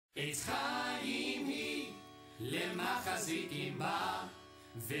עץ חיים היא למחזיקים בה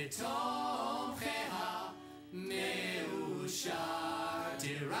ותומכיה מאושר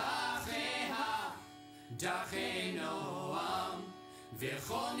דרכיה דרכי נועם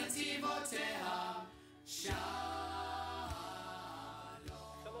וכל נתיבותיה שלום.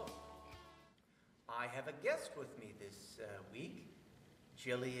 I have a guest with me this week,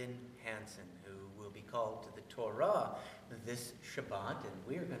 Gillian Hansen, who will be called to the Torah this Shabbat, and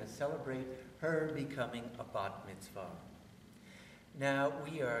we're going to celebrate her becoming a bat mitzvah. Now,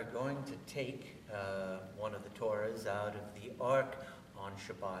 we are going to take one of the Torahs out of the Ark on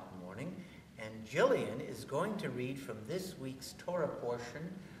Shabbat morning, and Gillian is going to read from this week's Torah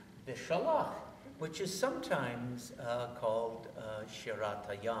portion, Bishalach, which is sometimes called Shirat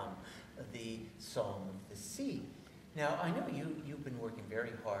Hayam, the Song of the Sea. Now, I know you've been working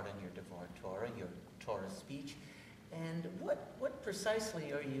very hard on your Devar Torah, your Torah speech, and what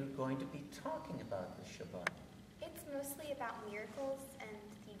precisely are you going to be talking about this Shabbat? It's mostly about miracles and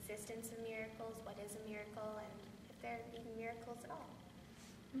the existence of miracles, what is a miracle, and if there are even miracles at all.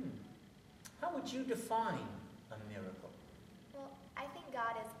 How would you define a miracle? Well, I think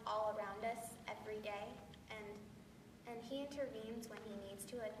God is all around us every day, and He intervenes when He needs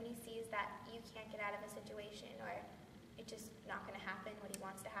to. Like when He sees that you can't get out of a situation or it's just not going to happen what He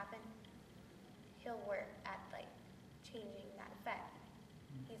wants to happen, He'll work at changing that effect.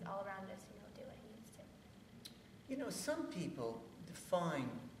 He's all around us and He'll do what He needs to. You know, some people define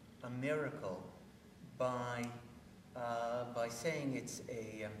a miracle by saying it's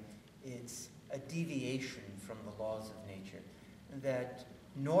a deviation from the laws of nature, that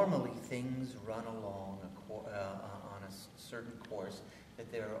normally things run along on a certain course, that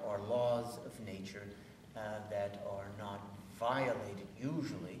there are laws of nature that are not violated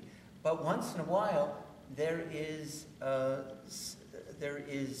usually, but once in a while there is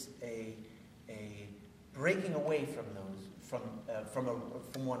a breaking away from those from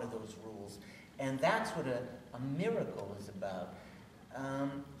one of those rules, and that's what a miracle is about.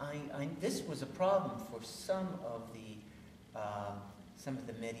 This was a problem for some of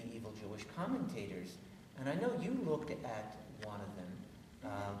the medieval Jewish commentators, and I know you looked at one of them,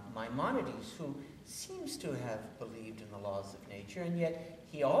 Maimonides, who seems to have believed in the laws of nature, and yet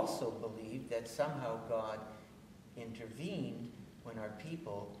he also believed that somehow God intervened when our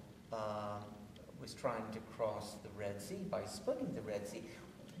people was trying to cross the Red Sea by splitting the Red Sea.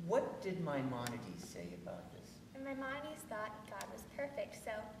 What did Maimonides say about this? And Maimonides thought God was perfect,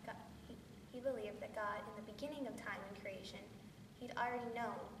 so he believed that God, in the beginning of time and creation, He'd already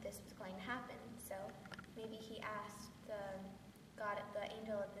known this was going to happen. So maybe he asked the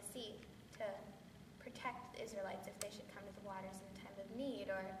angel of the sea, to protect the Israelites if they should come to the waters in a time of need,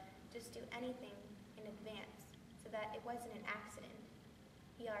 or just do anything in advance, so that it wasn't an accident.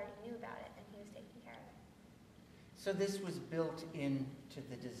 He already knew about it, and He was taking care of it. So this was built into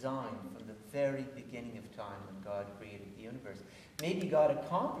the design from the very beginning of time when God created the universe. Maybe God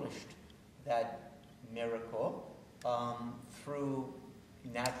accomplished that miracle through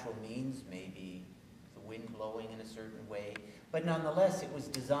natural means, maybe the wind blowing in a certain way, but nonetheless it was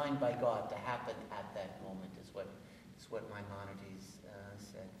designed by God to happen at that moment, is what Maimonides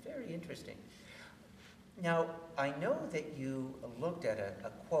said. Very interesting. Now, I know that you looked at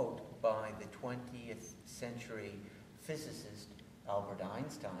a quote by the 20th century physicist Albert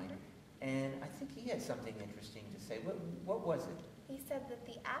Einstein, and I think he had something interesting to say. What was it? He said that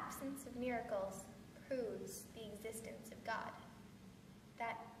the absence of miracles proves the existence of God.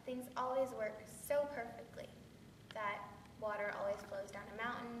 That things always work so perfectly, that water always flows down a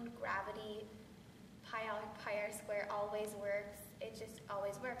mountain, gravity, pi r square always works. It just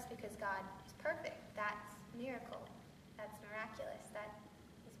always works because God is perfect. That's a miracle. That's miraculous. That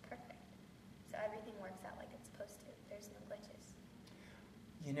is perfect. So everything works out like it's supposed to. There's no glitches.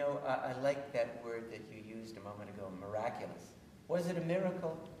 You know, I like that word that you used a moment ago, miraculous. Was it a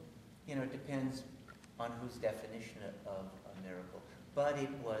miracle? You know, it depends on whose definition of a miracle. But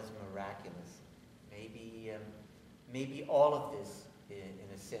it was miraculous. Maybe all of this, in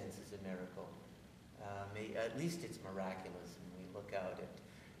a sense, is a miracle. At least it's miraculous. And we look out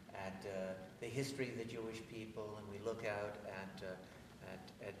at the history of the Jewish people, and we look out at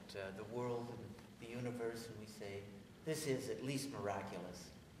the world and the universe, and we say, this is at least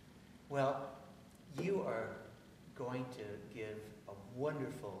miraculous. Well, you are going to give a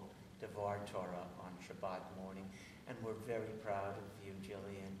wonderful Devar Torah on Shabbat morning, and we're very proud of you,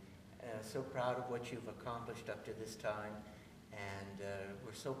 Gillian. So proud of what you've accomplished up to this time, and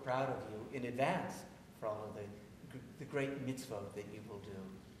we're so proud of you in advance for all of the great mitzvah that you will do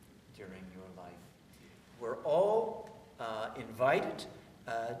during your life. We're all invited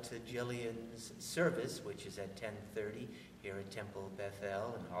to Gillian's service, which is at 10:30 here at Temple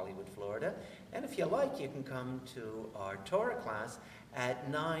Bethel in Hollywood, Florida. And if you like, you can come to our Torah class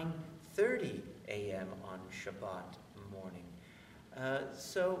at 9:30 a.m. on Shabbat morning.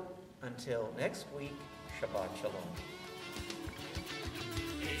 So until next week, Shabbat Shalom.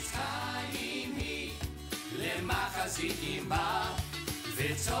 It's time he lemachazit ima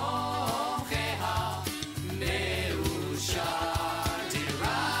v'tzom